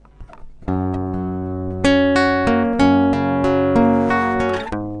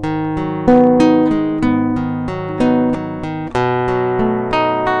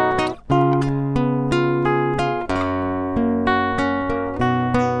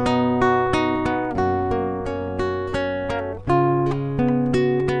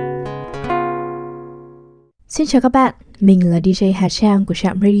Xin chào các bạn, mình là DJ Hà Trang của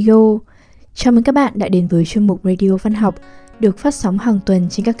Trạm Radio. Chào mừng các bạn đã đến với chuyên mục Radio Văn học được phát sóng hàng tuần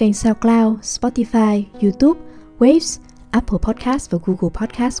trên các kênh SoundCloud, Spotify, YouTube, Waves, Apple Podcast và Google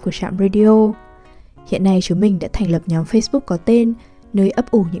Podcast của Trạm Radio. Hiện nay chúng mình đã thành lập nhóm Facebook có tên nơi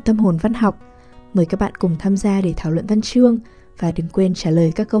ấp ủ những tâm hồn văn học. Mời các bạn cùng tham gia để thảo luận văn chương và đừng quên trả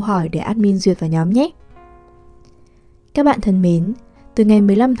lời các câu hỏi để admin duyệt vào nhóm nhé. Các bạn thân mến, từ ngày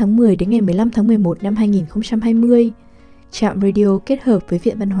 15 tháng 10 đến ngày 15 tháng 11 năm 2020, Trạm Radio kết hợp với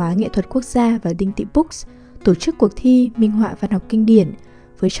Viện Văn hóa Nghệ thuật Quốc gia và Đinh Tị Books tổ chức cuộc thi minh họa văn học kinh điển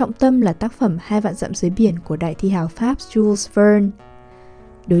với trọng tâm là tác phẩm 2 vạn dặm dưới biển của đại thi hào Pháp Jules Verne.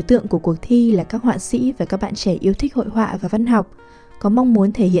 Đối tượng của cuộc thi là các họa sĩ và các bạn trẻ yêu thích hội họa và văn học, có mong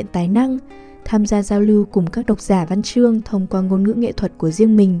muốn thể hiện tài năng, tham gia giao lưu cùng các độc giả văn chương thông qua ngôn ngữ nghệ thuật của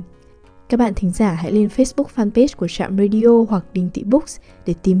riêng mình. Các bạn thính giả hãy lên Facebook fanpage của Trạm Radio hoặc Đinh Tị Books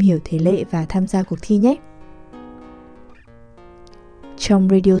để tìm hiểu thể lệ và tham gia cuộc thi nhé. Trong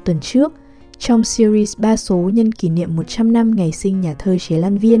radio tuần trước, trong series 3 số nhân kỷ niệm 100 năm ngày sinh nhà thơ Chế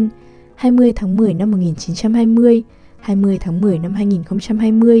Lan Viên, 20 tháng 10 năm 1920, 20 tháng 10 năm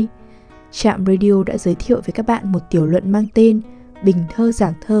 2020, Trạm Radio đã giới thiệu với các bạn một tiểu luận mang tên Bình thơ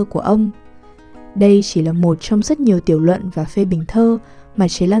giảng thơ của ông. Đây chỉ là một trong rất nhiều tiểu luận và phê bình thơ mà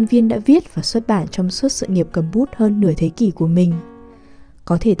Chế Lan Viên đã viết và xuất bản trong suốt sự nghiệp cầm bút hơn nửa thế kỷ của mình.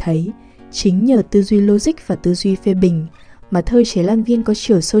 Có thể thấy, chính nhờ tư duy logic và tư duy phê bình mà thơ Chế Lan Viên có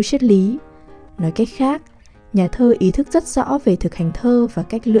chiều sâu triết lý. Nói cách khác, nhà thơ ý thức rất rõ về thực hành thơ và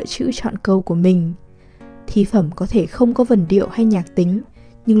cách lựa chữ chọn câu của mình. Thi phẩm có thể không có vần điệu hay nhạc tính,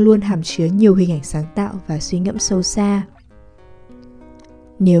 nhưng luôn hàm chứa nhiều hình ảnh sáng tạo và suy ngẫm sâu xa.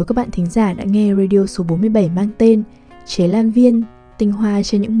 Nếu các bạn thính giả đã nghe radio số 47 mang tên Chế Lan Viên, tinh hoa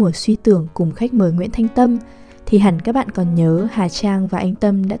trên những mùa suy tưởng cùng khách mời Nguyễn Thanh Tâm, thì hẳn các bạn còn nhớ Hà Trang và anh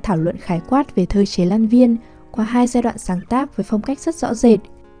Tâm đã thảo luận khái quát về thơ Chế Lan Viên qua 2 giai đoạn sáng tác với phong cách rất rõ rệt.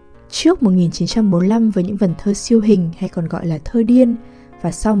 Trước 1945 với những vần thơ siêu hình hay còn gọi là thơ điên,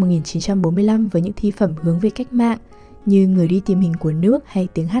 và sau 1945 với những thi phẩm hướng về cách mạng như Người đi tìm hình của nước hay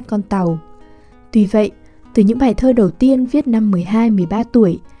Tiếng hát con tàu. Tuy vậy, từ những bài thơ đầu tiên viết năm 12-13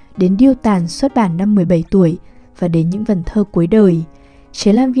 tuổi đến Điêu tàn xuất bản năm 17 tuổi và đến những vần thơ cuối đời,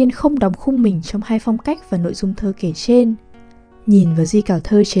 Chế Lan Viên không đóng khung mình trong 2 phong cách và nội dung thơ kể trên. Nhìn vào di cảo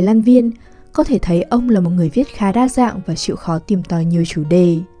thơ Chế Lan Viên, có thể thấy ông là một người viết khá đa dạng và chịu khó tìm tòi nhiều chủ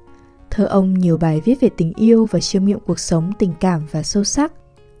đề. Thơ ông nhiều bài viết về tình yêu và chiêm nghiệm cuộc sống tình cảm và sâu sắc.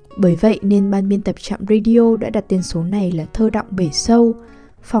 Bởi vậy nên ban biên tập Trạm Radio đã đặt tên số này là Thơ đọng bể sâu,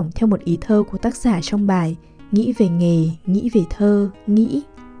 phỏng theo một ý thơ của tác giả trong bài Nghĩ về nghề, nghĩ về thơ, nghĩ.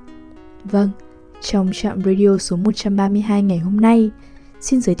 Vâng, trong Trạm Radio số 132 ngày hôm nay,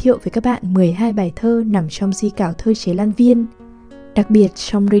 xin giới thiệu với các bạn 12 bài thơ nằm trong di cảo thơ Chế Lan Viên. Đặc biệt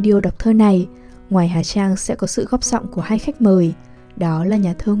trong radio đọc thơ này, ngoài Hà Trang sẽ có sự góp giọng của 2 khách mời, đó là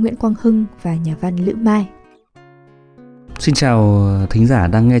nhà thơ Nguyễn Quang Hưng và nhà văn Lữ Mai. Xin chào thính giả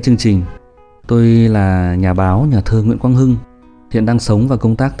đang nghe chương trình. Tôi là nhà báo, nhà thơ Nguyễn Quang Hưng, hiện đang sống và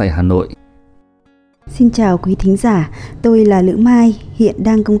công tác tại Hà Nội. Xin chào quý thính giả, tôi là Lữ Mai, hiện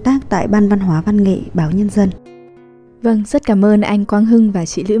đang công tác tại Ban Văn hóa Văn nghệ Báo Nhân dân. Vâng, rất cảm ơn anh Quang Hưng và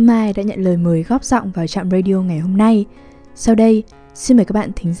chị Lữ Mai đã nhận lời mời góp giọng vào Trạm Radio ngày hôm nay. Sau đây, xin mời các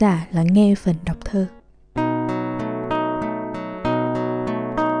bạn thính giả lắng nghe phần đọc thơ.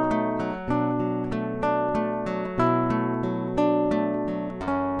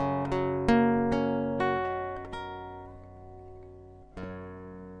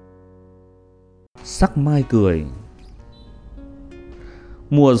 Sắc mai cười.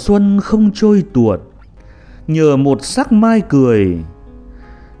 Mùa xuân không trôi tuột, nhờ một sắc mai cười.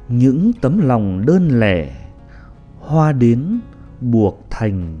 Những tấm lòng đơn lẻ, hoa đến buộc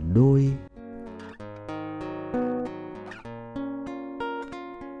thành đôi.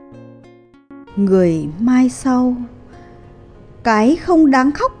 Người mai sau, cái không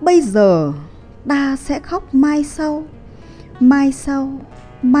đáng khóc bây giờ, ta sẽ khóc mai sau. Mai sau,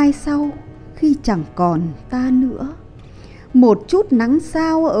 mai sau, khi chẳng còn ta nữa. Một chút nắng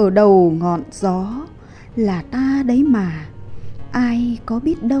sao ở đầu ngọn gió là ta đấy mà, ai có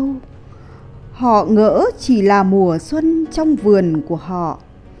biết đâu. Họ ngỡ chỉ là mùa xuân trong vườn của họ,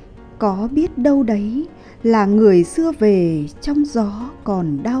 có biết đâu đấy là người xưa về trong gió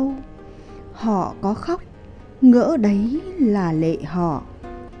còn đau. Họ có khóc, ngỡ đấy là lệ họ.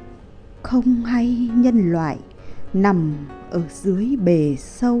 Không hay nhân loại nằm ở dưới bề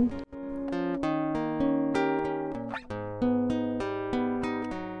sâu.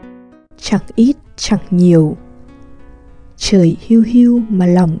 Chẳng ít chẳng nhiều, trời hiu hiu mà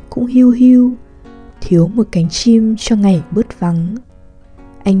lòng cũng hiu hiu, thiếu một cánh chim cho ngày bớt vắng.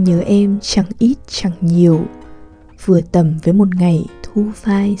 Anh nhớ em chẳng ít chẳng nhiều, vừa tầm với một ngày thu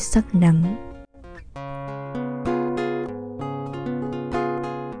phai sắc nắng.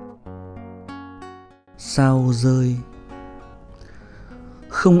 Sao rơi.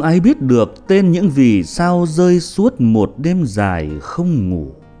 Không ai biết được tên những vì sao rơi suốt một đêm dài không ngủ.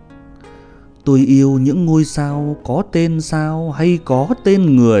 Tôi yêu những ngôi sao có tên sao hay có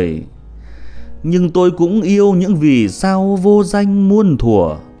tên người, nhưng tôi cũng yêu những vì sao vô danh muôn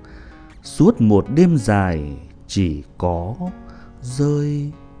thuở. Suốt một đêm dài chỉ có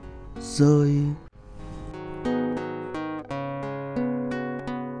rơi, rơi.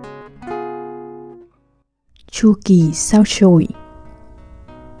 Chu kỳ sao chổi.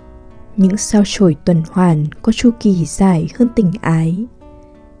 Những sao chổi tuần hoàn có chu kỳ dài hơn tình ái.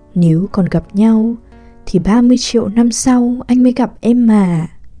 Nếu còn gặp nhau thì 30 triệu năm sau anh mới gặp em mà.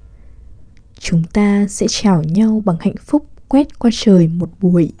 Chúng ta sẽ chào nhau bằng hạnh phúc quét qua trời một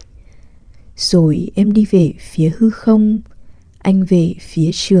buổi. Rồi em đi về phía hư không, anh về phía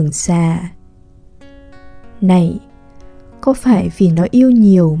Trường Sa. Này, có phải vì nó yêu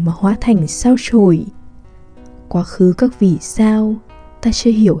nhiều mà hóa thành sao chổi? Quá khứ các vì sao ta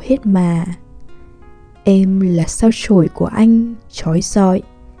chưa hiểu hết mà. Em là sao chổi của anh, chói rọi.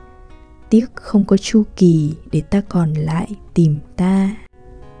 Tiếc không có chu kỳ để ta còn lại tìm ta.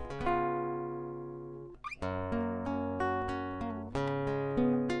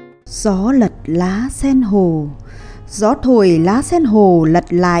 Gió lật lá sen hồ, gió thổi lá sen hồ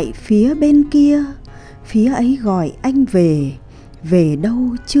lật lại phía bên kia. Phía ấy gọi anh về, về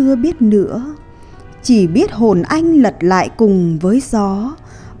đâu chưa biết nữa. Chỉ biết hồn anh lật lại cùng với gió,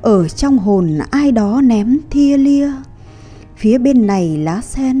 ở trong hồn ai đó ném thia lia. Phía bên này lá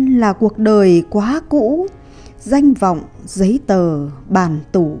sen là cuộc đời quá cũ, danh vọng, giấy tờ, bàn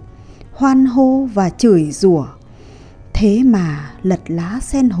tủ, hoan hô và chửi rủa. Thế mà lật lá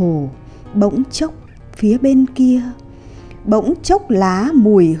sen hồ, bỗng chốc phía bên kia, bỗng chốc lá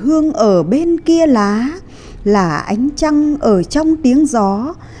mùi hương ở bên kia lá, là ánh trăng ở trong tiếng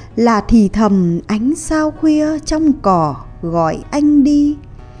gió, là thì thầm ánh sao khuya trong cỏ gọi anh đi.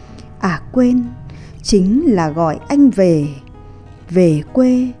 À quên, chính là gọi anh về, về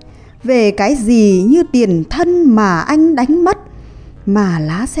quê. Về cái gì như tiền thân mà anh đánh mất, mà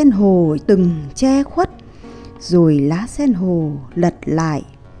lá sen hồ từng che khuất. Rồi lá sen hồ lật lại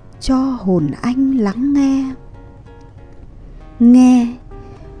cho hồn anh lắng nghe. Nghe,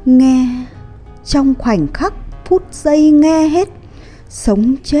 nghe, trong khoảnh khắc phút giây nghe hết.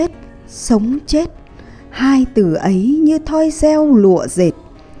 Sống chết, sống chết, hai từ ấy như thoi reo lụa dệt.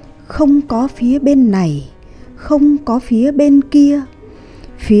 Không có phía bên này, không có phía bên kia.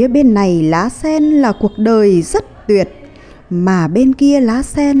 Phía bên này lá sen là cuộc đời rất tuyệt, mà bên kia lá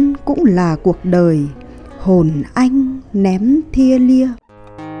sen cũng là cuộc đời. Hồn anh ném thia lia.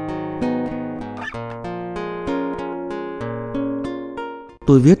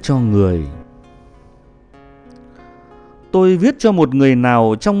 Tôi viết cho người. Tôi viết cho một người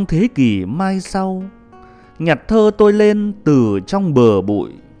nào trong thế kỷ mai sau. Nhặt thơ tôi lên từ trong bờ bụi,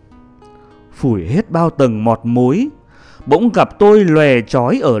 phủi hết bao tầng mọt mối. Bỗng gặp tôi lòe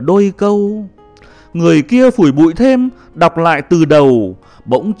chói ở đôi câu. Người kia phủi bụi thêm, đọc lại từ đầu.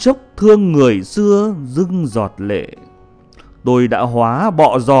 Bỗng chốc thương người xưa dưng giọt lệ. Tôi đã hóa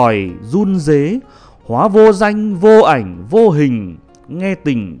bọ giòi run rế, hóa vô danh vô ảnh vô hình. Nghe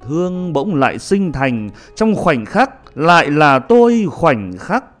tình thương bỗng lại sinh thành, trong khoảnh khắc lại là tôi khoảnh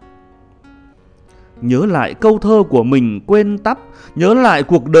khắc. Nhớ lại câu thơ của mình quên tắp, nhớ lại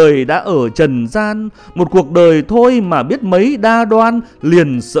cuộc đời đã ở trần gian. Một cuộc đời thôi mà biết mấy đa đoan,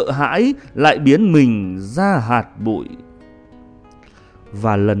 liền sợ hãi lại biến mình ra hạt bụi.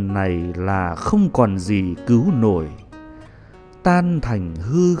 Và lần này là không còn gì cứu nổi, tan thành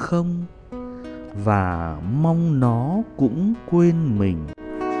hư không, và mong nó cũng quên mình.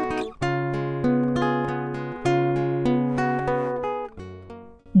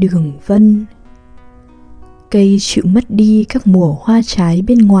 Đường vân. Cây chịu mất đi các mùa hoa trái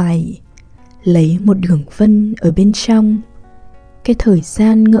bên ngoài, lấy một đường vân ở bên trong. Cái thời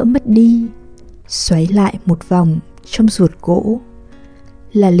gian ngỡ mất đi, xoáy lại một vòng trong ruột gỗ.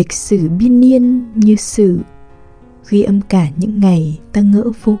 Là lịch sử biên niên như sử, ghi âm cả những ngày ta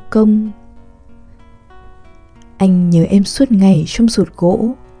ngỡ vô công. Anh nhớ em suốt ngày trong ruột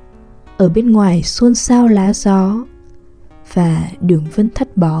gỗ, ở bên ngoài xôn xao lá gió, và đường vân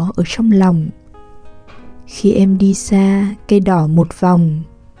thắt bó ở trong lòng. Khi em đi xa, cây đỏ một vòng.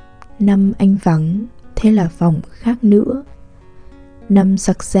 Năm anh vắng, thế là vòng khác nữa. Năm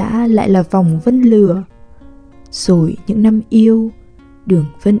giặc giã lại là vòng vân lửa. Rồi những năm yêu, đường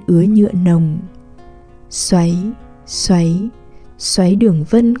vân ứa nhựa nồng. Xoáy, xoáy, xoáy đường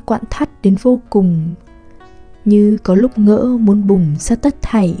vân quặn thắt đến vô cùng. như có lúc ngỡ muốn bùng ra tất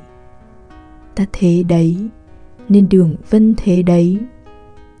thảy. Ta thế đấy, nên đường vân thế đấy,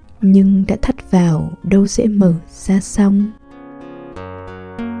 nhưng đã thắt vào đâu dễ mở ra xong.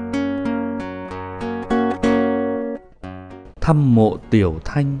 Thăm mộ Tiểu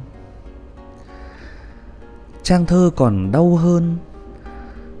Thanh. Trang thơ còn đau hơn,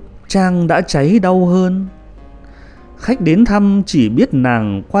 trang đã cháy đau hơn. Khách đến thăm chỉ biết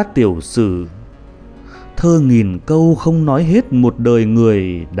nàng qua tiểu sử, thơ nghìn câu không nói hết một đời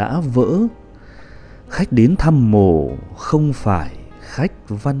người đã vỡ. Khách đến thăm mộ không phải khách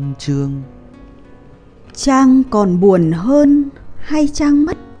văn chương. Trang còn buồn hơn hay Trang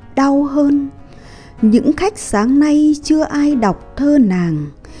mất đau hơn? Những khách sáng nay chưa ai đọc thơ nàng,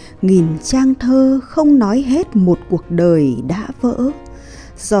 nghìn trang thơ không nói hết một cuộc đời đã vỡ.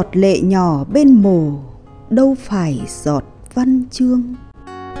 Giọt lệ nhỏ bên mồ đâu phải giọt văn chương.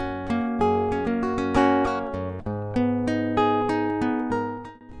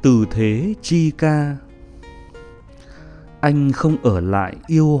 Từ thế chi ca. Anh không ở lại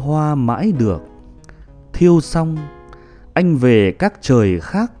yêu hoa mãi được, thiêu xong anh về các trời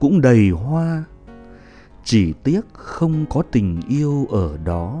khác cũng đầy hoa, chỉ tiếc không có tình yêu ở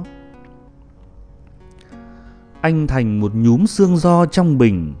đó. Anh thành một nhúm sương gió trong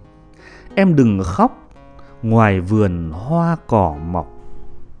bình, em đừng khóc, ngoài vườn hoa cỏ mọc.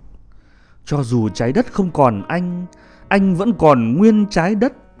 Cho dù trái đất không còn anh vẫn còn nguyên trái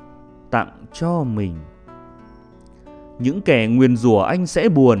đất tặng cho mình. Những kẻ nguyền rủa anh sẽ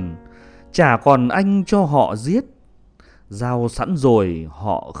buồn, chả còn anh cho họ giết. Giao sẵn rồi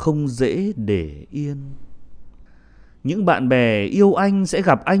họ không dễ để yên. Những bạn bè yêu anh sẽ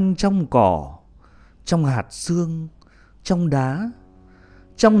gặp anh trong cỏ, trong hạt sương, trong đá,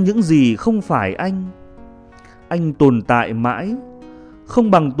 trong những gì không phải anh. Anh tồn tại mãi,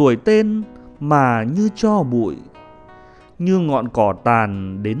 không bằng tuổi tên mà như tro bụi, như ngọn cỏ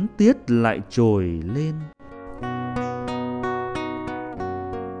tàn đến tiết lại trồi lên.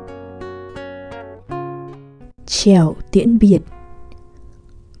 Trèo tiễn biệt.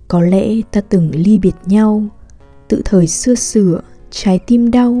 Có lẽ ta từng ly biệt nhau, tự thời xưa xửa, trái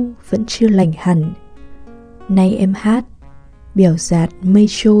tim đau vẫn chưa lành hẳn. Nay em hát, bèo dạt mây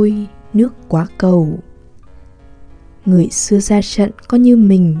trôi, nước quá cầu. Người xưa ra trận có như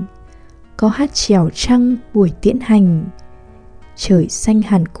mình, có hát trèo trăng buổi tiễn hành. Trời xanh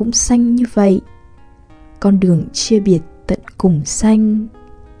hẳn cũng xanh như vậy, con đường chia biệt tận cùng xanh.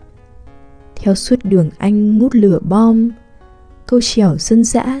 Theo suốt đường anh ngút lửa bom, câu trèo dân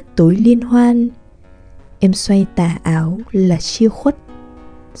dã tối liên hoan. Em xoay tà áo là chia khuất,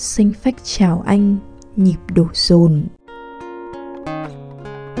 xanh phách chào anh nhịp đổ dồn.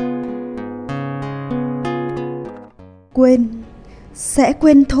 Quên, sẽ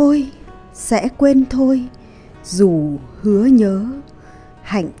quên thôi, sẽ quên thôi. Dù hứa nhớ,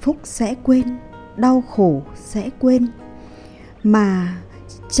 hạnh phúc sẽ quên, đau khổ sẽ quên. Mà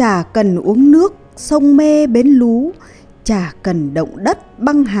chả cần uống nước sông mê bến lú, chả cần động đất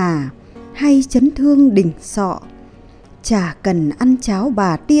băng hà hay chấn thương đỉnh sọ, chả cần ăn cháo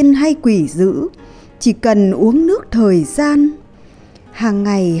bà tiên hay quỷ dữ, chỉ cần uống nước thời gian. Hàng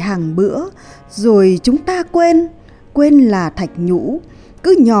ngày hàng bữa rồi chúng ta quên, quên là thạch nhũ,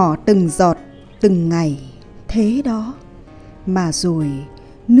 cứ nhỏ từng giọt từng ngày thế đó. Mà rồi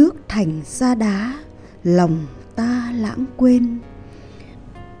nước thành ra đá, lòng ta lãng quên.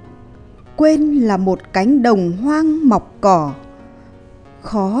 Quên là một cánh đồng hoang mọc cỏ,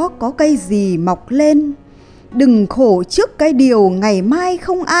 khó có cây gì mọc lên. Đừng khổ trước cái điều ngày mai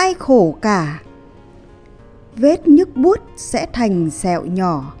không ai khổ cả. Vết nhức buốt sẽ thành sẹo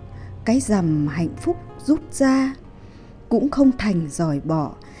nhỏ, cái rằm hạnh phúc rút ra cũng không thành giỏi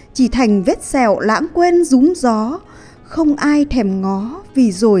bỏ, chỉ thành vết sẹo lãng quên rúm gió. Không ai thèm ngó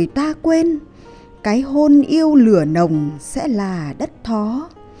vì rồi ta quên. Cái hôn yêu lửa nồng sẽ là đất thó,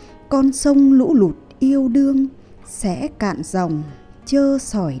 con sông lũ lụt yêu đương sẽ cạn dòng chơ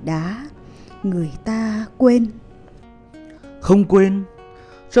sỏi đá. Người ta quên. Không quên,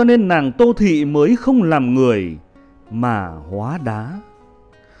 cho nên nàng Tô Thị mới không làm người mà hóa đá.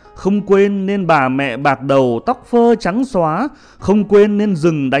 Không quên nên bà mẹ bạc đầu tóc phơ trắng xóa. Không quên nên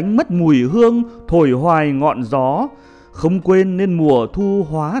rừng đánh mất mùi hương, thổi hoài ngọn gió. Không quên nên mùa thu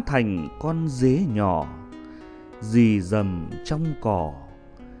hóa thành con dế nhỏ, rì rầm trong cỏ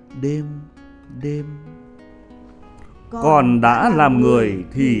đêm đêm. Còn đã làm người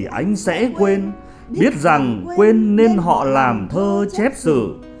thì anh sẽ quên, biết rằng quên nên họ làm thơ chép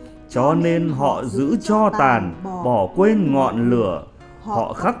sử. Cho nên họ giữ cho tàn, bỏ quên ngọn lửa.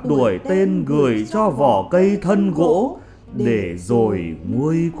 Họ khắc đuổi tên gửi cho vỏ cây thân gỗ, để rồi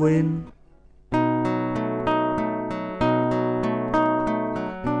nguôi quên.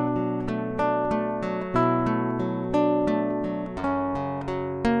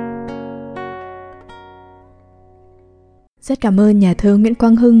 Rất cảm ơn nhà thơ Nguyễn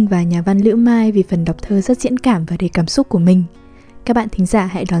Quang Hưng và nhà văn Liễu Mai vì phần đọc thơ rất diễn cảm và đầy cảm xúc của mình. Các bạn thính giả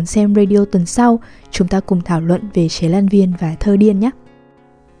hãy đón xem radio tuần sau, chúng ta cùng thảo luận về Chế Lan Viên và thơ điên nhé.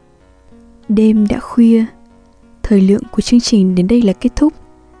 Đêm đã khuya, thời lượng của chương trình đến đây là kết thúc.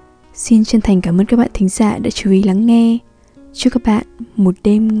 Xin chân thành cảm ơn các bạn thính giả đã chú ý lắng nghe. Chúc các bạn một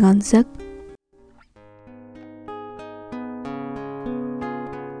đêm ngon giấc.